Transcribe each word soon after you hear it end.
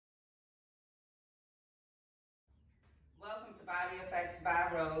to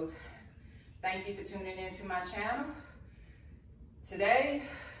bodyeffxbyrogue. Thank you for tuning into my channel. Today,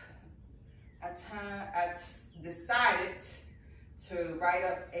 I decided to write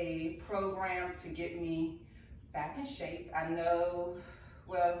up a program to get me back in shape. I know,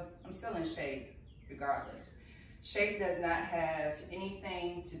 well, I'm still in shape regardless. Shape does not have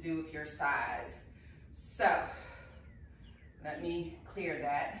anything to do with your size. So, let me clear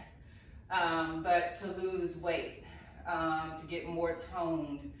that. But to lose weight, to get more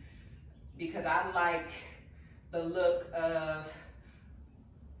toned, because I like the look of,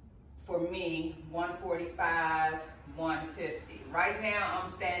 for me, 145, 150. Right now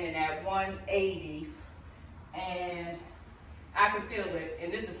I'm standing at 180 and I can feel it,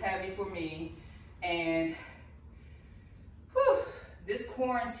 and this is heavy for me. And whew, this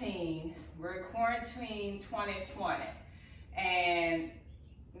quarantine, we're quarantined 2020, and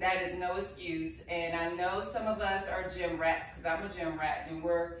that is no excuse. And I know some of us are gym rats, because I'm a gym rat, and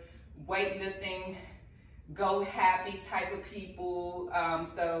we're weightlifting, go happy type of people.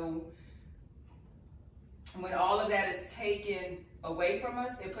 So when all of that is taken away from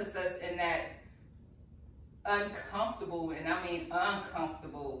us, it puts us in that uncomfortable, and I mean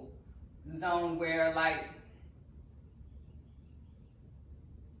uncomfortable zone where like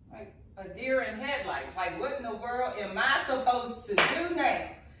a deer in headlights. Like, what in the world am I supposed to do now?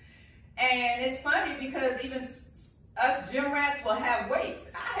 And it's funny because even us gym rats will have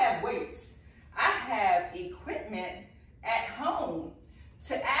weights. I have weights. I have equipment at home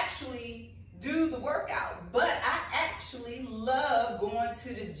to actually do the workout, but I actually love going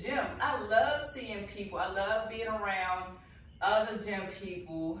to the gym. I love seeing people. I love being around other gym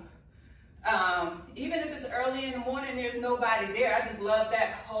people. Even if it's early in the morning, there's nobody there. I just love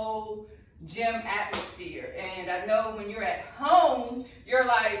that whole gym atmosphere. And I know when you're at home, you're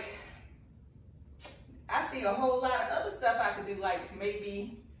like, I see a whole lot of other stuff I could do, like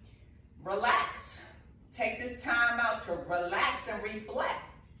maybe relax. Take this time out to relax and reflect.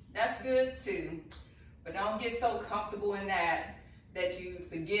 That's good too. But don't get so comfortable in that you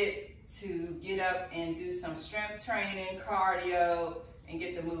forget to get up and do some strength training, cardio, and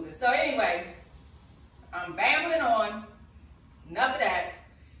get the moving. So anyway, I'm babbling on. Enough of that.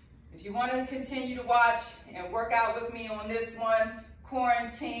 If you want to continue to watch and work out with me on this one,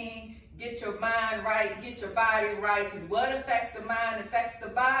 quarantine, get your mind right, get your body right, because what affects the mind affects the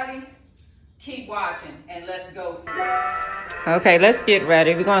body. Keep watching and let's go. Okay, let's get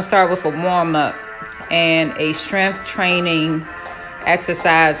ready. We're going to start with a warm-up and a strength training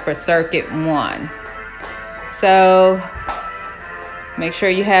exercise for circuit 1. So make sure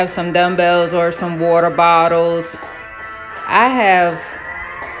you have some dumbbells or some water bottles. I have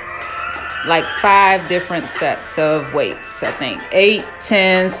like 5 different sets of weights, I think. 8,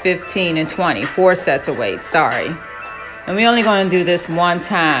 10s, 15, and 20. 4 sets of weights, sorry. And we're only going to do this one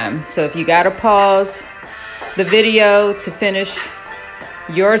time. So if you got to pause the video to finish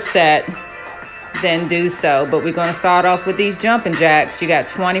your set, then do so. But we're going to start off with these jumping jacks. You got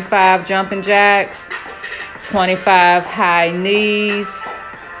 25 jumping jacks, 25 high knees.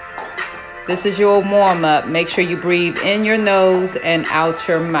 This is your warm-up. Make sure you breathe in your nose and out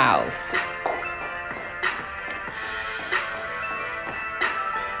your mouth.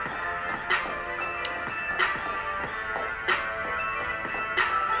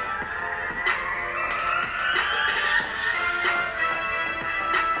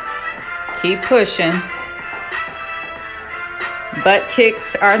 Keep pushing. Butt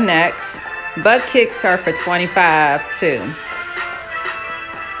kicks are next. Butt kicks are for 25 too.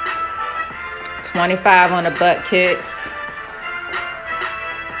 25 on the butt kicks.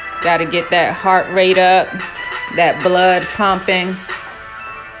 Got to get that heart rate up, that blood pumping.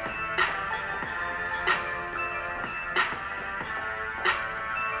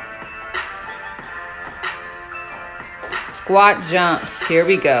 Squat jumps. Here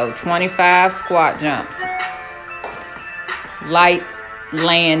we go. 25 squat jumps. Light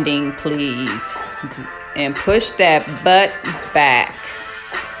landing, please. And push that butt back.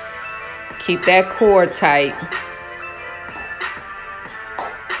 Keep that core tight.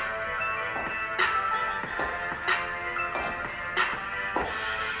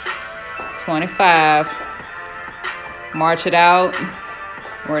 $25. March it out.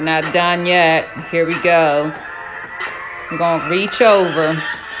 We're not done yet. Here we go. We're going to reach over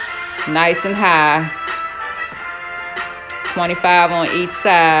nice and high. 25 on each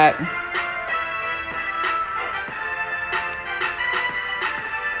side.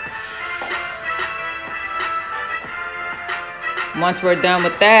 Once we're done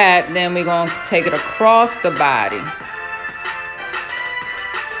with that, then we're going to take it across the body.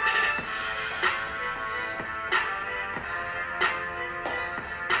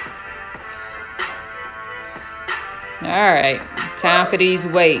 All right, time for these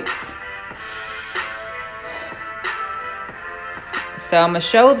weights. So I'm gonna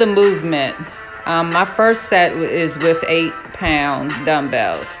show the movement. My first set is with 8-pound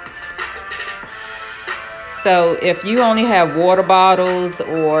dumbbells. So if you only have water bottles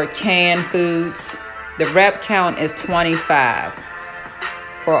or canned foods, the rep count is 25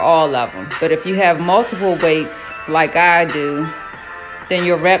 for all of them. But if you have multiple weights like I do, then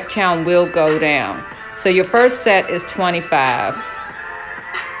your rep count will go down. So your first set is 25.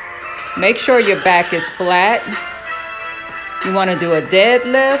 Make sure your back is flat. You want to do a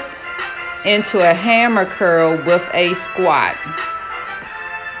deadlift into a hammer curl with a squat.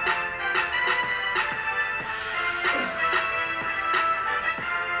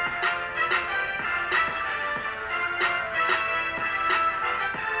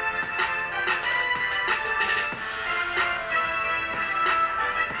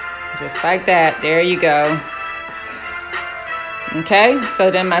 Just like that. There you go. Okay,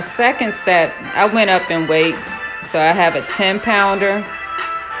 so then my second set, I went up in weight. So I have a 10-pounder,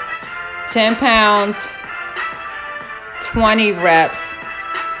 10 pounds, 20 reps.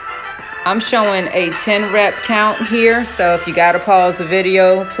 I'm showing a 10 rep count here. So if you gotta pause the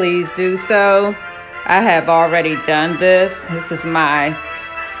video, please do so. I have already done this. This is my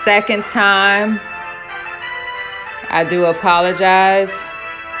second time. I do apologize.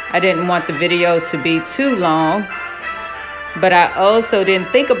 I didn't want the video to be too long, but I also didn't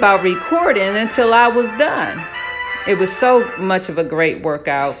think about recording until I was done. It was so much of a great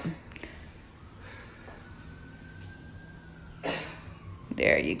workout.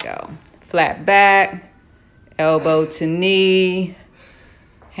 There you go. Flat back, elbow to knee,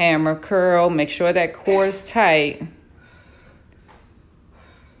 hammer curl. Make sure that core is tight.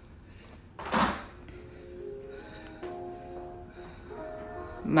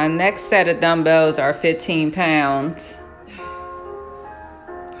 My next set of dumbbells are 15 pounds.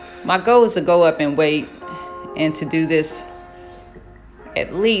 My goal is to go up in weight and to do this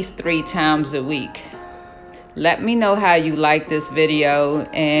at least 3 times a week. Let me know how you like this video,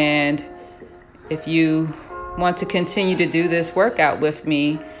 and if you want to continue to do this workout with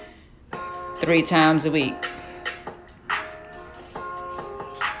me 3 times a week.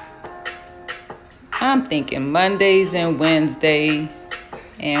 I'm thinking Mondays and Wednesdays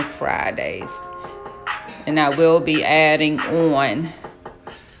and Fridays. And I will be adding on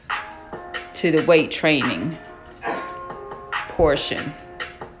to the weight training portion,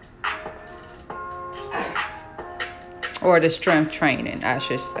 or the strength training, I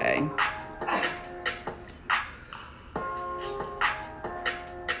should say.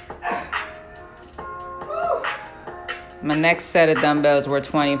 My next set of dumbbells were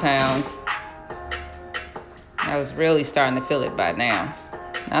 20 pounds. I was really starting to feel it by now.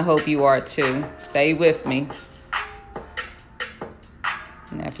 I hope you are too. Stay with me.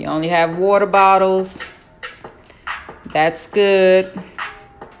 Now, if you only have water bottles, that's good.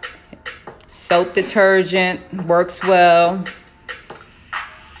 Soap detergent works well.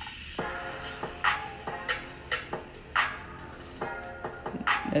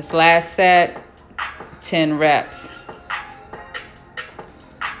 This last set, 10 reps.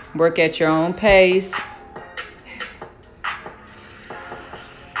 Work at your own pace.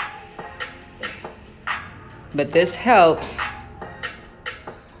 But this helps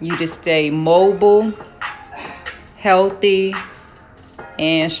you to stay mobile, healthy,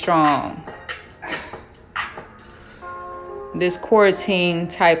 and strong. This quarantine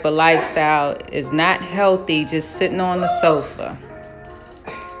type of lifestyle is not healthy just sitting on the sofa.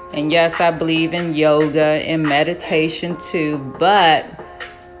 And yes, I believe in yoga and meditation too, but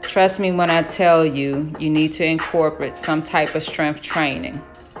trust me when I tell you, you need to incorporate some type of strength training.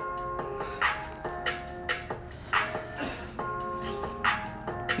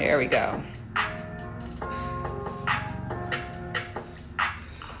 There we go.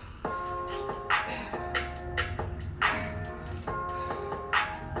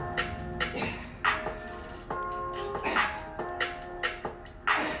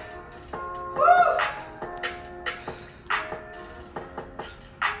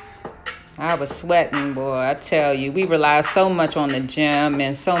 I was sweating, boy, I tell you. We rely so much on the gym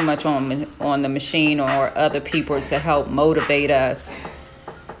and so much on the machine or other people to help motivate us.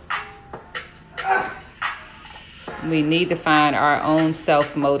 We need to find our own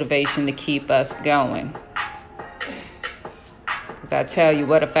self-motivation to keep us going. Because I tell you,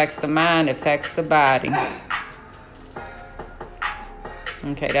 what affects the mind affects the body.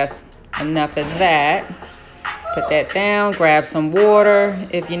 Okay, that's enough of that. Put that down, grab some water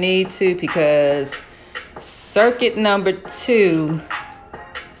if you need to, because circuit number 2,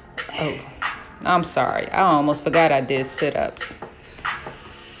 I'm sorry, I almost forgot I did sit-ups.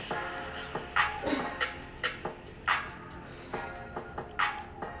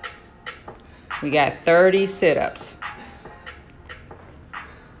 We got 30 sit-ups.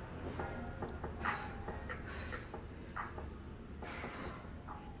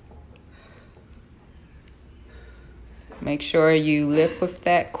 Make sure you lift with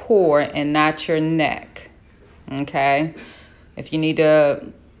that core and not your neck, okay? If you need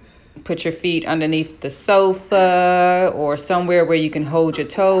to put your feet underneath the sofa or somewhere where you can hold your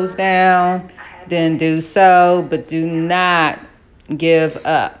toes down, then do so, but do not give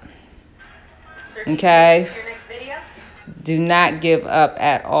up, okay? Do not give up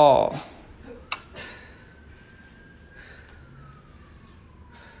at all.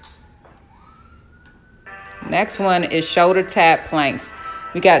 Next one is shoulder tap planks.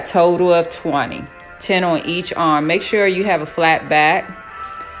 We got total of 20, 10 on each arm. Make sure you have a flat back.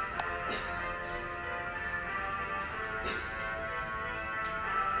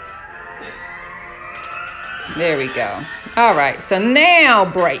 There we go. All right, so now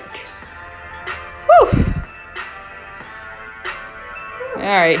break. Whew. All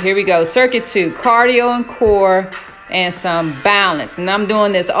right, here we go. Circuit 2, cardio and core and some balance. And I'm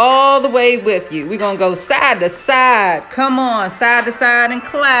doing this all the way with you. We're gonna go side to side. Come on, side to side and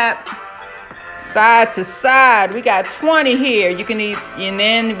clap. Side to side. We got 20 here. You can eat, and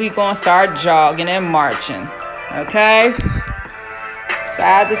then we're gonna start jogging and marching. Okay?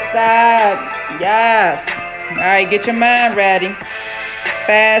 Side to side. Yes. All right, get your mind ready.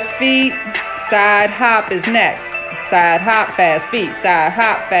 Fast feet. Side hop is next. Side hop, fast feet. Side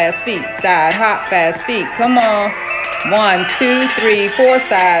hop, fast feet. Side hop, fast feet. Come on. 1, 2, 3, 4.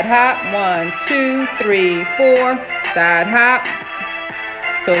 Side hop. 1, 2, 3, 4. Side hop.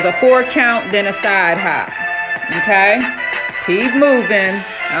 So it's a 4 count, then a side hop. Okay? Keep moving.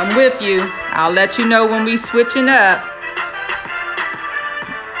 I'm with you. I'll let you know when we switching up.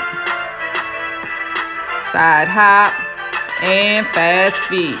 Side hop and fast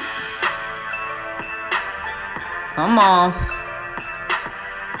feet. Come on.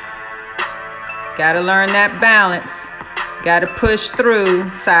 Gotta learn that balance. Gotta push through.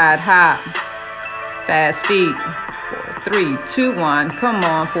 Side hop. Fast feet. 4, 3, 2, 1. Come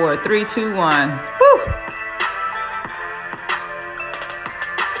on. 4, 3, 2, 1. Woo!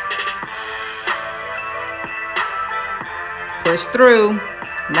 Push through.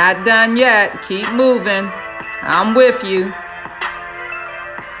 Not done yet. Keep moving. I'm with you.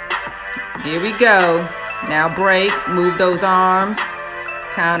 Here we go. Now break. Move those arms.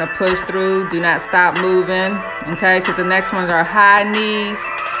 Kind of push through. Do not stop moving. Okay? Because the next ones are high knees,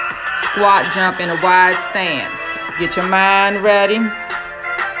 squat jump in a wide stance. Get your mind ready.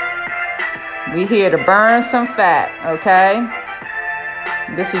 We here to burn some fat. Okay?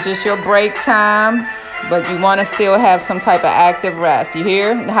 This is just your break time. But you want to still have some type of active rest. You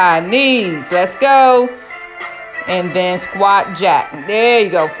hear? High knees. Let's go. And then squat jack. There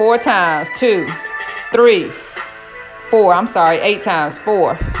you go. 4 times. 2, 3, 4. I'm sorry. 8 times.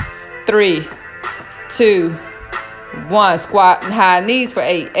 4, 3, 2, 1. Squat and high knees for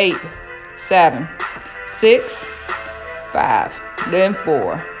 8. 8, 7, 6, 5. Then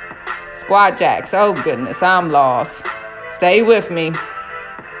 4. Squat jacks. Oh, goodness. I'm lost. Stay with me.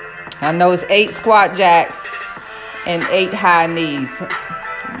 I know it's 8 squat jacks and 8 high knees.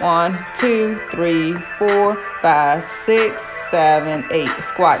 1, 2, 3, 4, 5, 6, 7, 8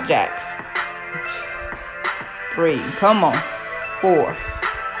 squat jacks. 3, come on. 4,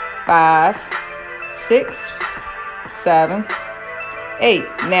 5, 6, 7, 8.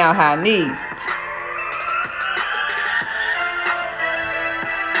 Now high knees.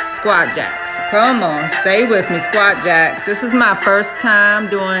 Squat jacks. Come on, stay with me, squat jacks. This is my first time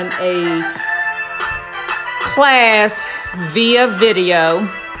doing a class via video.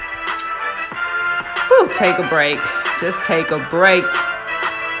 Whew, take a break. Just take a break.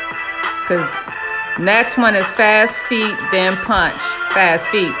 Because next one is fast feet, then punch. Fast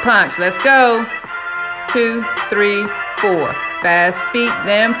feet, punch. Let's go. 2, 3, 4. Fast feet,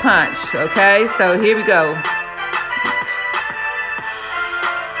 then punch. Okay, so here we go.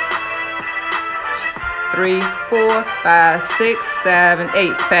 3, 4, 5, 6, 7,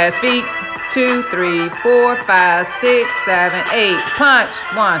 8. Fast feet. 2, 3, 4, 5, 6, 7, 8. Punch.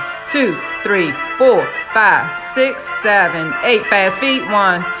 1, 2, 3, 4, 5, 6, 7, 8. Fast feet.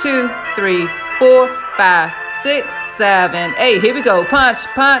 1, 2, 3, 4, 5, 6, 7, 8. Here we go. Punch,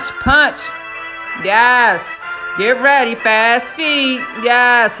 punch, punch. Yes. Get ready. Fast feet.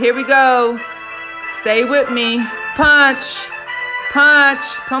 Yes. Here we go. Stay with me. Punch.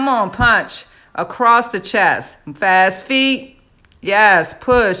 Punch. Come on, punch. Across the chest. Fast feet. Yes.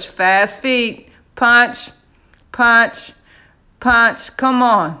 Push. Fast feet. punch, punch, punch. Come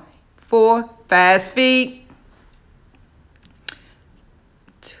on. 4, fast feet.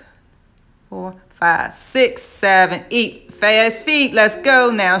 2, 4, 5, 6, 7, 8. Fast feet. Let's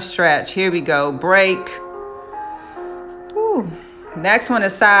go. Now stretch. Here we go. Break. Woo. Next one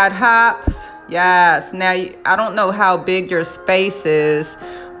is side hops. Yes. Now, I don't know how big your space is,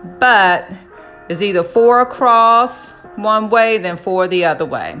 but it's either 4 across one way, then 4 the other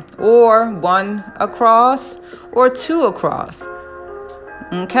way, or 1 across or 2 across.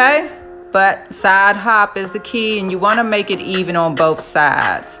 Okay? But side hop is the key, and you want to make it even on both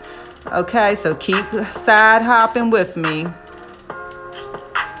sides. Okay, so keep side hopping with me.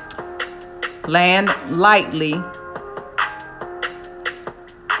 Land lightly.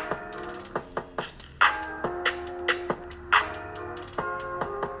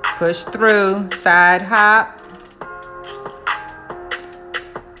 Push through, side hop.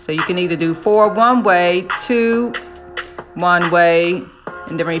 So you can either do 4 one way, 2 one way,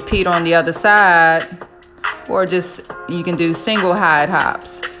 and then repeat on the other side, or just you can do single hide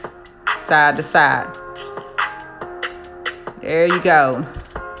hops, side to side. There you go.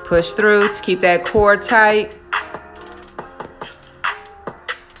 Push through to keep that core tight.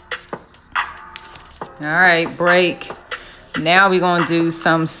 All right, break. Now we're gonna do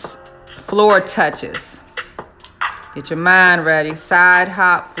some floor touches. Get your mind ready. Side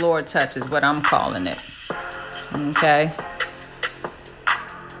hop floor touches, what I'm calling it. Okay.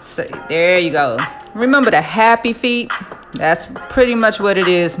 So there you go. Remember the happy feet? That's pretty much what it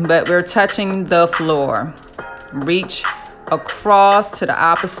is, but we're touching the floor. Reach across to the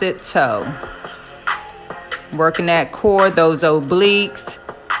opposite toe. Working that core, those obliques.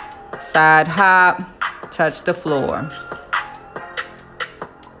 Side hop, touch the floor.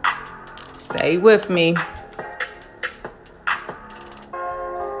 Stay with me.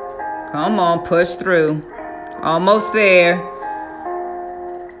 Come on, push through. Almost there.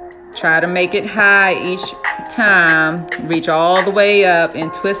 Try to make it high each time. Reach all the way up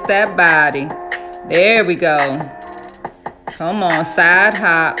and twist that body. There we go. Come on, side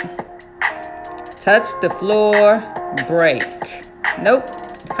hop. Touch the floor, break. Nope.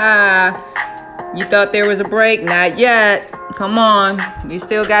 High. You thought there was a break? Not yet. Come on. We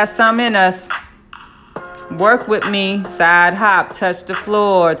still got some in us. Work with me. Side hop, touch the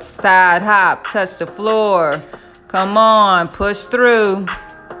floor. Side hop, touch the floor. Come on, push through.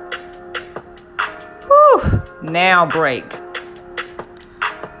 Whew. Now break.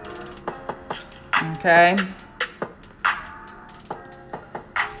 Okay.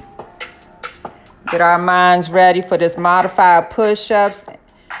 Get our minds ready for this modified push-ups.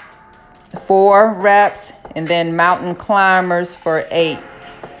 4 reps, and then mountain climbers for 8.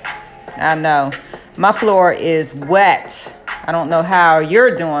 I know. My floor is wet. I don't know how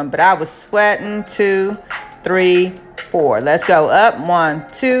you're doing, but I was sweating. 2, 3, 4. Let's go up. 1,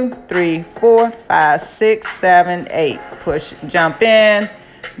 2, 3, 4, 5, 6, 7, 8. Push, jump in,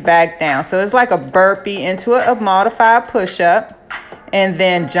 back down. So it's like a burpee into a modified push-up, and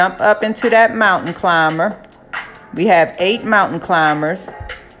then jump up into that mountain climber. We have 8 mountain climbers,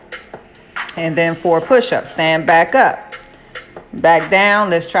 and then 4 push-ups. Stand back up, back down.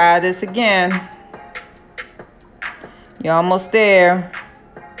 Let's try this again. You're almost there.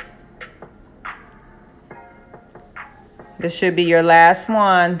 This should be your last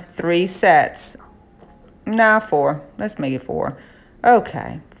one. 3 sets. Nah, 4. Let's make it 4.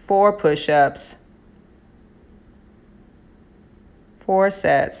 Okay, 4 push-ups. 4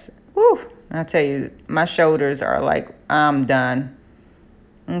 sets. Woo! I tell you, my shoulders are like, I'm done.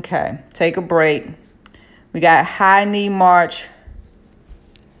 Okay, take a break. We got high knee march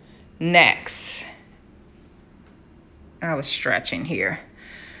next. I was stretching here.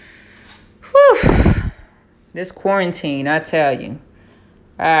 Whew. This quarantine, I tell you.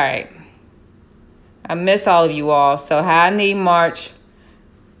 All right. I miss all of you all. So high knee march.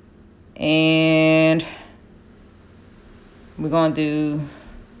 And we're going to do,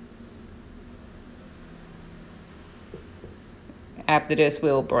 after this,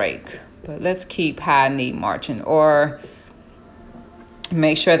 we'll break. But let's keep high knee marching. Or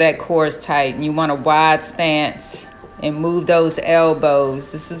make sure that core is tight. And you want a wide stance. And move those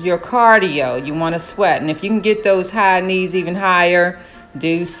elbows. This is your cardio. You want to sweat. And if you can get those high knees even higher,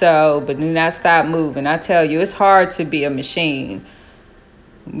 do so. But do not stop moving. I tell you, it's hard to be a machine.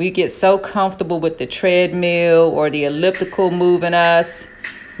 We get so comfortable with the treadmill or the elliptical moving us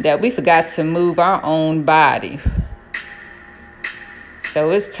that we forgot to move our own body. So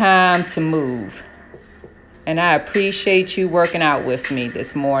it's time to move. And I appreciate you working out with me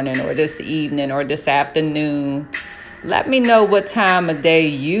this morning or this evening or this afternoon. Let me know what time of day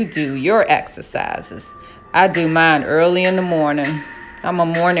you do your exercises. I do mine early in the morning. I'm a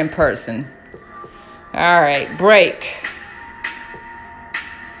morning person. All right, break.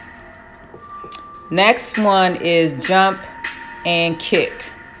 Next one is jump and kick.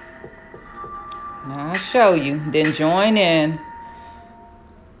 Now I'll show you, then join in.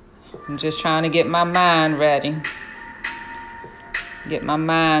 I'm just trying to get my mind ready. Get my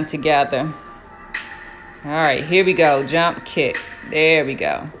mind together. All right, here we go, jump, kick. There we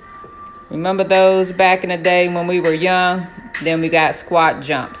go. Remember those back in the day when we were young? Then we got squat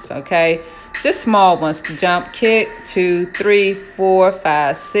jumps, okay? Just small ones. Jump, kick, 2, 3, 4,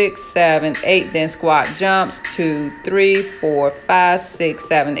 5, 6, 7, 8. Then squat jumps, 2, 3, 4, 5, 6,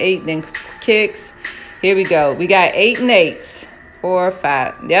 7, 8. Then kicks. Here we go. We got 8 and 8s. 4,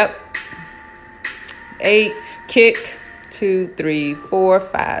 5. Yep. 8. Kick. 2, 3, 4,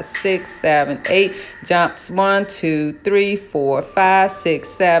 5, 6, 7, 8. Jumps. 1, 2, 3, 4, 5, 6,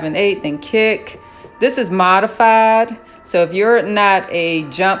 7, 8. Then kick. This is modified. So if you're not a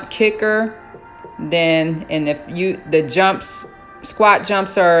jump kicker, then, and if squat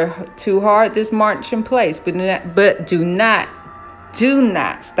jumps are too hard, just march in place. But do not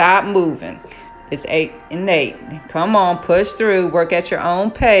stop moving. It's 8 and 8. Come on, push through, work at your own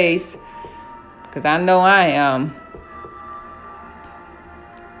pace, because I know I am.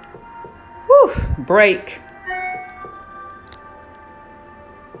 Whew, break.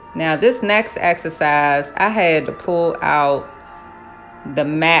 Now this next exercise, I had to pull out the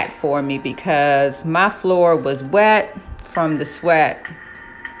mat for me because my floor was wet from the sweat,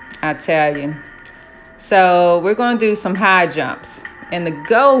 I tell you. So we're going to do some high jumps, and the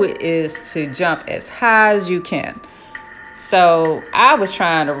goal is to jump as high as you can. So I was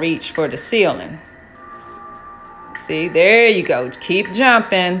trying to reach for the ceiling. See, there you go. Keep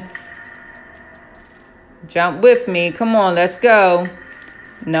jumping. Jump with me. Come on, let's go.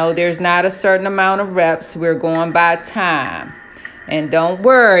 No, there's not a certain amount of reps. We're going by time. And don't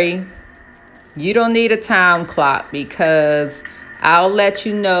worry, you don't need a time clock because I'll let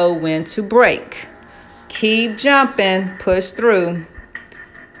you know when to break. Keep jumping, push through.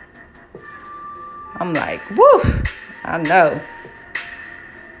 I'm like, woo, I know.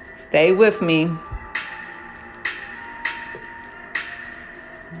 Stay with me.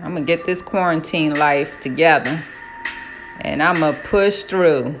 I'm gonna get this quarantine life together and I'm gonna push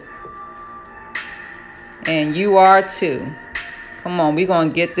through. And you are too. Come on, we're going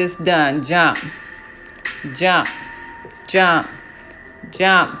to get this done. Jump, jump, jump,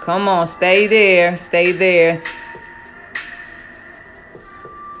 jump. Come on, stay there, stay there.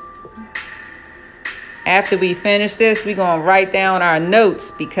 After we finish this, we're going to write down our notes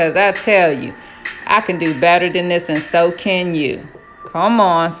because I tell you, I can do better than this and so can you. Come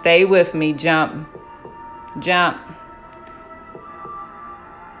on, stay with me. Jump, jump.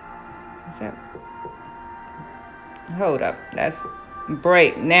 What's that? Hold up, that's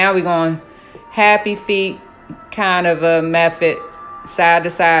break. Now we're going happy feet kind of a method, side to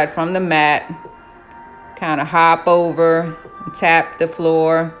side from the mat. Kind of hop over, tap the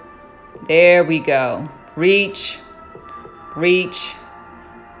floor. There we go. Reach, reach,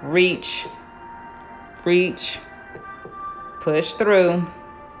 reach, reach. Push through.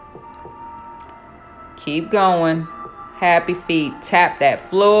 Keep going. Happy feet, tap that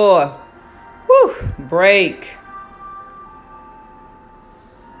floor. Woo, break.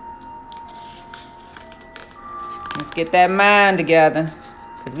 Let's get that mind together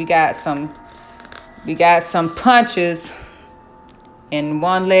because we got some punches in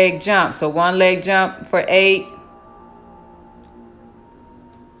one leg jump. So one leg jump for 8.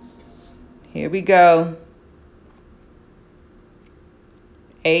 Here we go.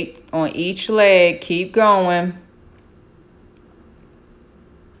 8 on each leg. Keep going.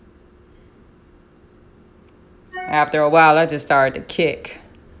 After a while, I just started to kick.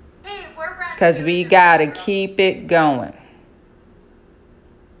 Because we got to keep it going.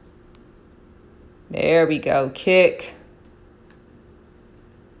 There we go. Kick.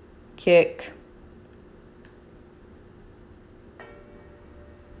 Kick.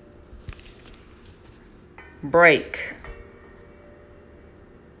 Break.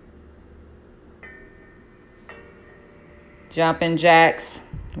 Jumping jacks.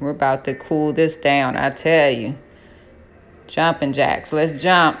 We're about to cool this down, I tell you. Jumping jacks. Let's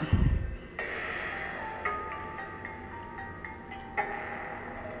jump.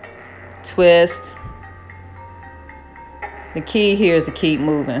 Twist. The key here is to keep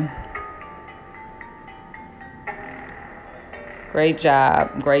moving. Great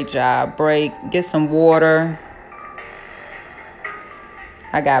job. Great job. Break. Get some water.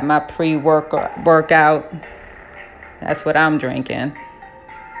 I got my pre-workout. That's what I'm drinking.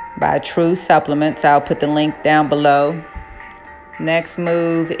 By True Supplements. I'll put the link down below. Next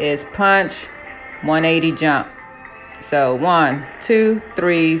move is punch, 180 jump. So 1, 2,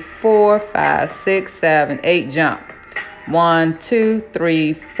 3, 4, 5, 6, 7, 8 jump. 1, 2,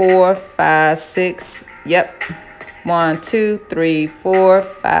 3, 4, 5, 6. Yep. 1, 2, 3, 4,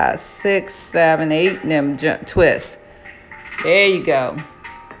 5, 6, 7, 8. And then jump, twist. There you go.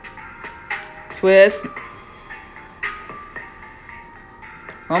 Twist.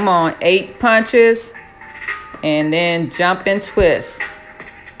 Come on, 8 punches. And then jump and twist.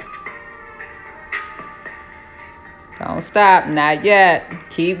 Don't stop, not yet.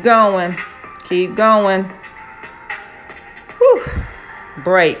 Keep going. Keep going. Whew.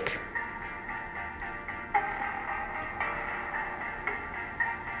 Break.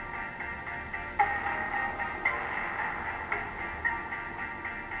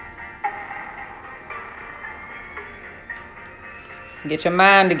 Get your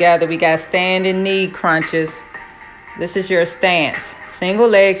mind together. We got standing knee crunches. This is your stance. Single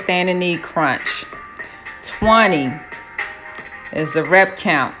leg standing knee crunch. 20 is the rep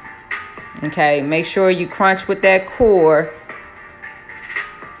count. Okay, make sure you crunch with that core.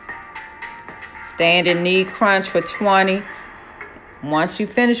 Standing knee crunch for 20. Once you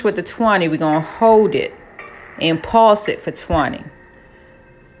finish with the 20, we're going to hold it and pulse it for 20.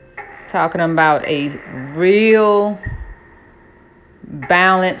 Talking about a real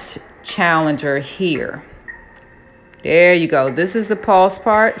balance challenger here. There you go. This is the pulse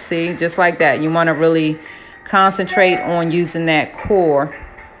part. See, just like that. You want to really concentrate on using that core.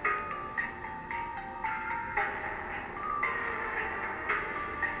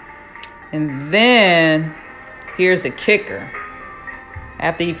 And then here's the kicker.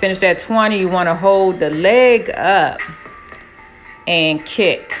 After you finish that 20, you want to hold the leg up and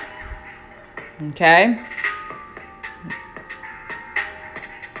kick. Okay?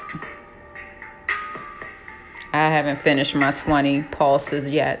 I haven't finished my 20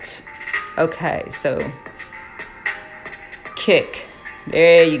 pulses yet. Okay, so kick.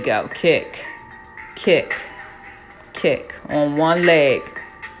 There you go. Kick, kick, kick on one leg.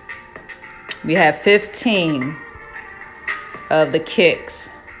 We have 15 of the kicks.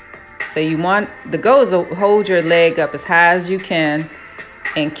 So you want, the goal is to hold your leg up as high as you can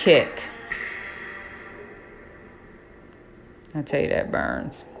and kick. I tell you, that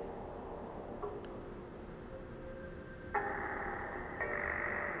burns.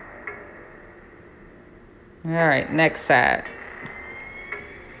 All right, next side.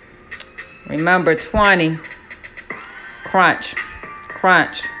 Remember, 20, crunch,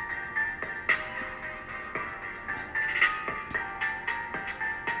 crunch.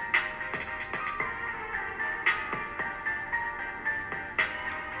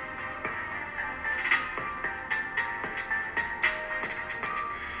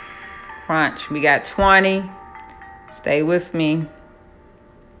 Crunch. We got 20. Stay with me.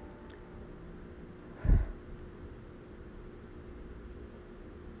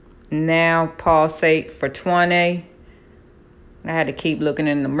 Now pulsate for 20. I had to keep looking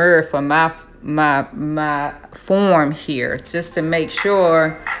in the mirror for my form here, just to make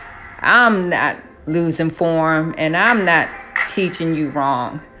sure I'm not losing form and I'm not teaching you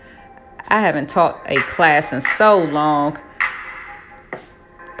wrong. I haven't taught a class in so long.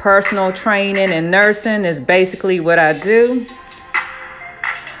 Personal training and nursing is basically what I do.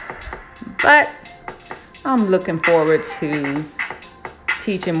 But I'm looking forward to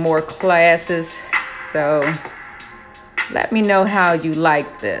teaching more classes. So let me know how you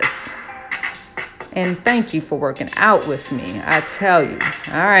like this. And thank you for working out with me, I tell you.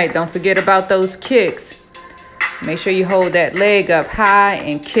 All right, don't forget about those kicks. Make sure you hold that leg up high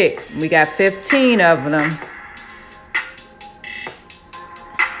and kick. We got 15 of them.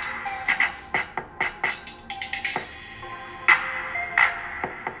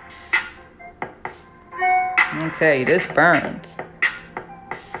 I'll tell you, this burns.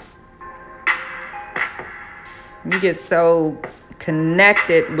 You get so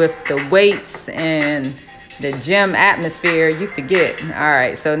connected with the weights and the gym atmosphere, you forget. All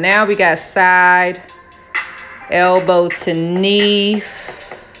right, so now we got side, elbow to knee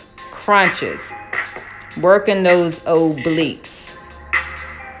crunches. Working those obliques.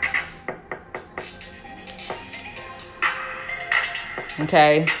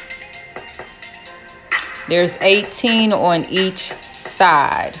 Okay. There's 18 on each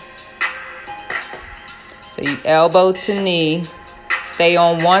side. So you elbow to knee. Stay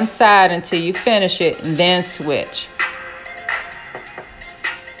on one side until you finish it, and then switch.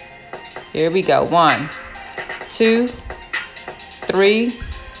 Here we go. 1, 2, 3,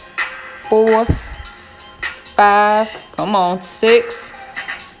 4, 5, 5. Come on. 6,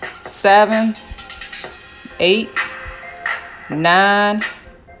 7, 8, 9,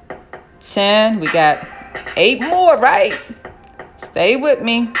 10. We got 8 more, right? Stay with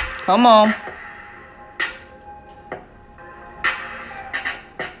me. Come on.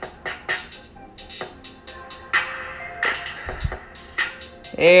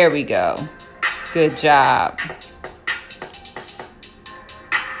 There we go. Good job.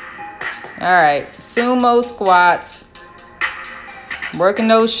 All right, sumo squats. Working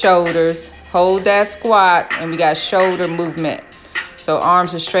those shoulders. Hold that squat, and we got shoulder movement. So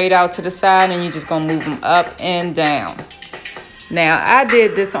arms are straight out to the side, and you're just gonna move them up and down. Now, I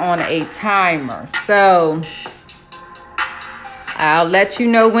did this on a timer, so I'll let you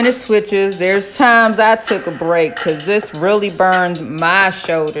know when it switches. There's times I took a break because this really burned my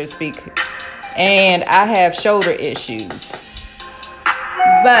shoulders, and I have shoulder issues.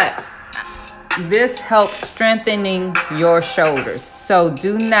 But this helps strengthening your shoulders. So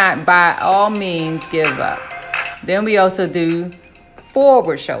do not, by all means, give up. Then we also do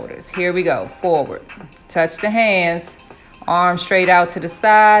forward shoulders. Here we go, forward. Touch the hands, arms straight out to the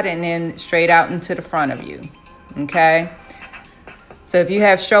side, and then straight out into the front of you, okay? So if you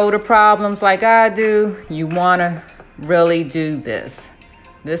have shoulder problems like I do, you wanna really do this.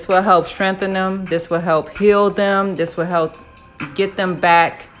 This will help strengthen them. This will help heal them. This will help get them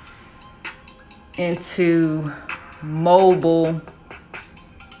back into mobile.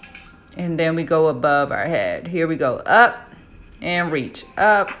 And then we go above our head. Here we go, up and reach,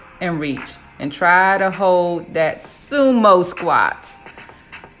 up and reach. And try to hold that sumo squats.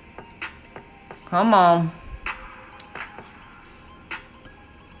 Come on.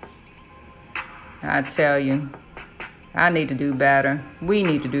 I tell you, I need to do better. We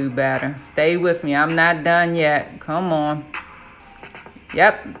need to do better. Stay with me. I'm not done yet. Come on.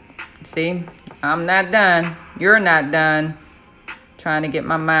 Yep. See, I'm not done. You're not done. Trying to get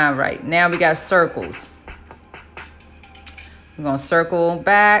my mind right. Now we got circles. We're going to circle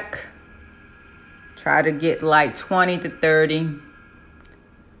back. Try to get like 20 to 30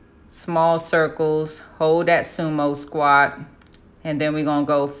 small circles. Hold that sumo squat. And then we're going to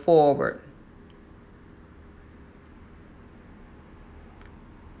go forward.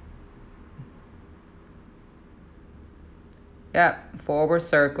 Yep, forward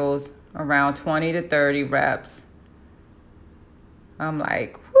circles, around 20 to 30 reps. I'm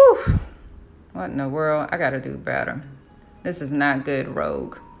like, whew, what in the world? I gotta do better. This is not good,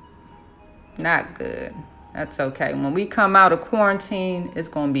 Rogue. Not good. That's okay. When we come out of quarantine, it's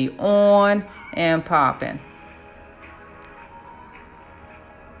gonna be on and popping.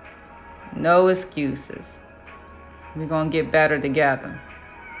 No excuses. We're gonna get better together.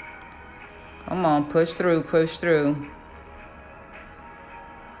 Come on, push through, push through.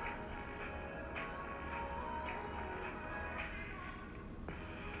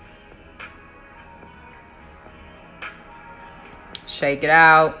 Shake it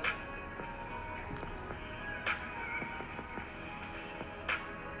out.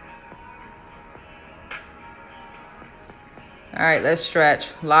 All right, let's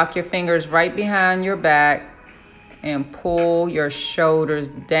stretch. Lock your fingers right behind your back and pull your shoulders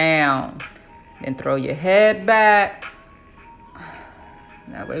down. Then throw your head back.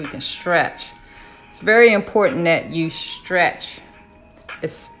 That way we can stretch. It's very important that you stretch,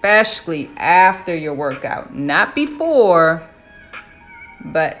 especially after your workout. Not before,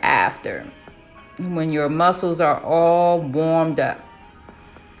 but after, when your muscles are all warmed up.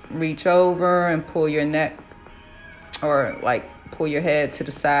 Reach over and pull your neck, or like pull your head to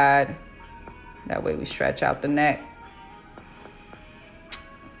the side. That way we stretch out the neck.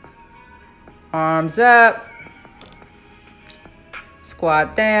 Arms up.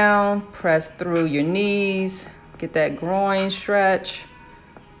 Squat down, press through your knees. Get that groin stretch.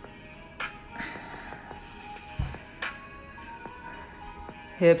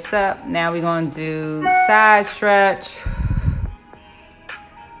 Hips up. Now we're going to do side stretch,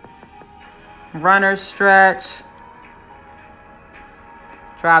 runner stretch.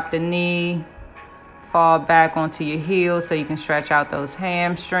 Drop the knee, fall back onto your heels so you can stretch out those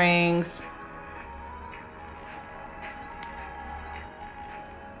hamstrings.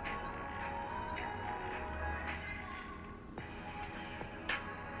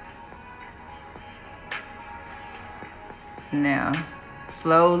 Now,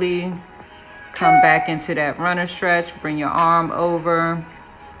 slowly come back into that runner stretch. Bring your arm over.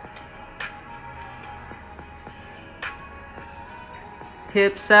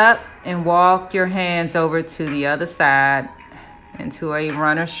 Hips up and walk your hands over to the other side into a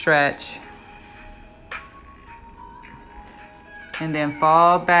runner stretch. And then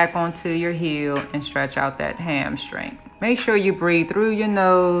fall back onto your heel and stretch out that hamstring. Make sure you breathe through your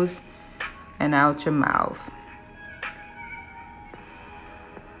nose and out your mouth.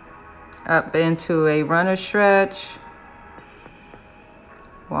 Up into a runner stretch.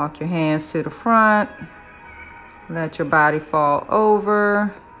 Walk your hands to the front. Let your body fall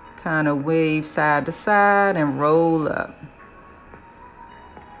over. Kind of wave side to side and roll up.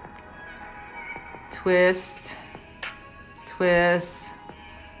 Twist, twist.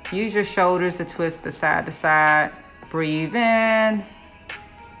 Use your shoulders to twist the side to side. Breathe in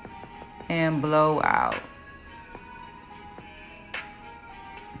and blow out.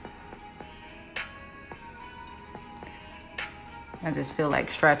 I just feel like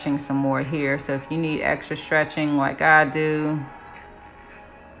stretching some more here. So if you need extra stretching like I do,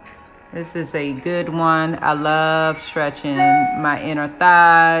 this is a good one. I love stretching my inner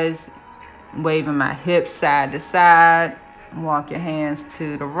thighs, waving my hips side to side. Walk your hands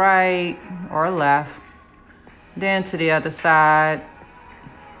to the right or left, then to the other side.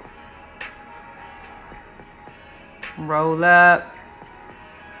 Roll up,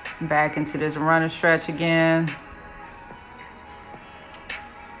 back into this runner stretch again.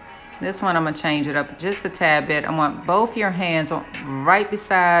 This one I'm gonna change it up just a tad bit. I want both your hands right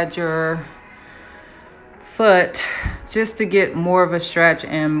beside your foot just to get more of a stretch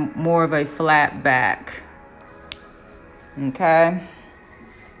and more of a flat back. Okay.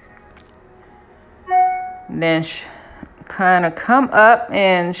 Then kind of come up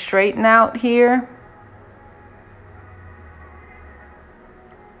and straighten out here.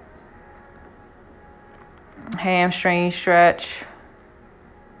 Hamstring stretch.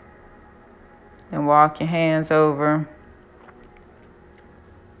 Then walk your hands over.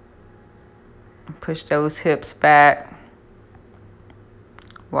 Push those hips back.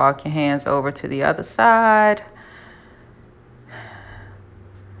 Walk your hands over to the other side.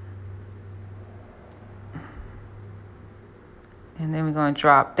 And then we're going to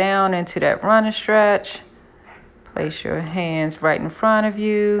drop down into that runner stretch. Place your hands right in front of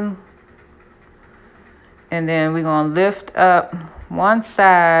you. And then we're going to lift up one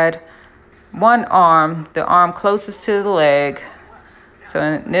side, one arm, the arm closest to the leg. So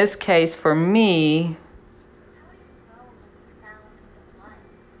in this case, for me,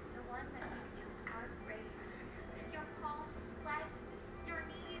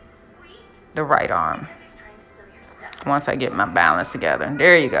 the right arm. Once I get my balance together.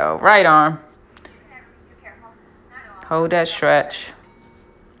 There you go, right arm. Hold that stretch.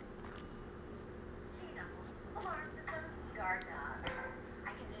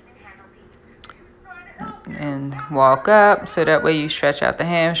 And walk up, so that way you stretch out the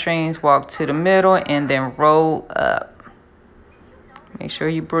hamstrings. Walk to the middle and then roll up. Make sure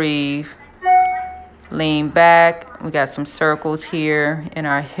you breathe. Lean back. We got some circles here in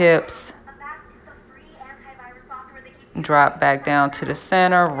our hips. Drop back down to the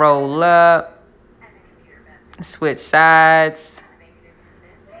center. Roll up. Switch sides.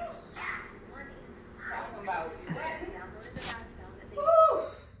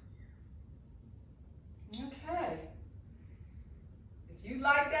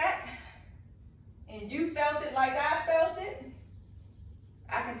 Like that, and you felt it like I felt it,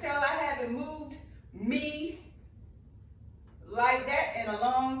 I can tell I haven't moved me like that in a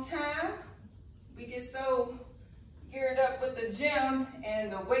long time. We get so geared up with the gym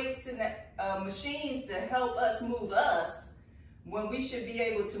and the weights and the machines to help us move us when we should be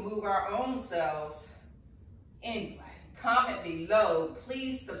able to move our own selves. Anyway, comment below,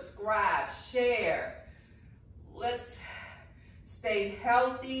 please subscribe, share. Let's stay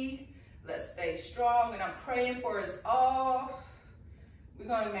healthy, let's stay strong, and I'm praying for us all. We're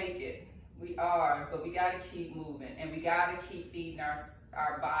gonna make it. We are, but we gotta keep moving, and we gotta keep feeding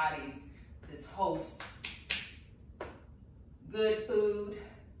our bodies this host. Good food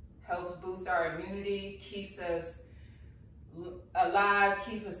helps boost our immunity, keeps us alive,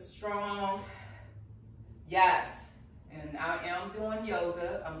 keeps us strong. Yes, and I am doing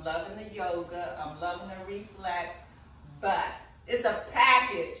yoga. I'm loving the yoga. I'm loving the reflect, but it's a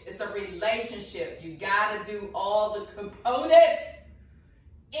package. It's a relationship. You got to do all the components.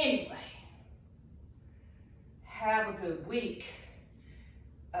 Anyway, have a good week,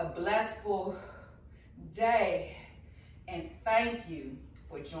 a blessful day, and thank you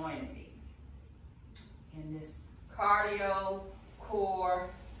for joining me in this cardio, core,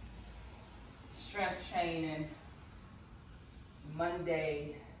 strength training,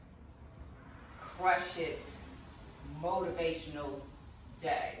 Monday, crush it, motivational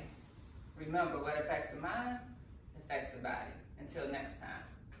day. Remember, what affects the mind affects the body. Until next time,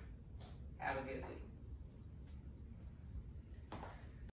 have a good week.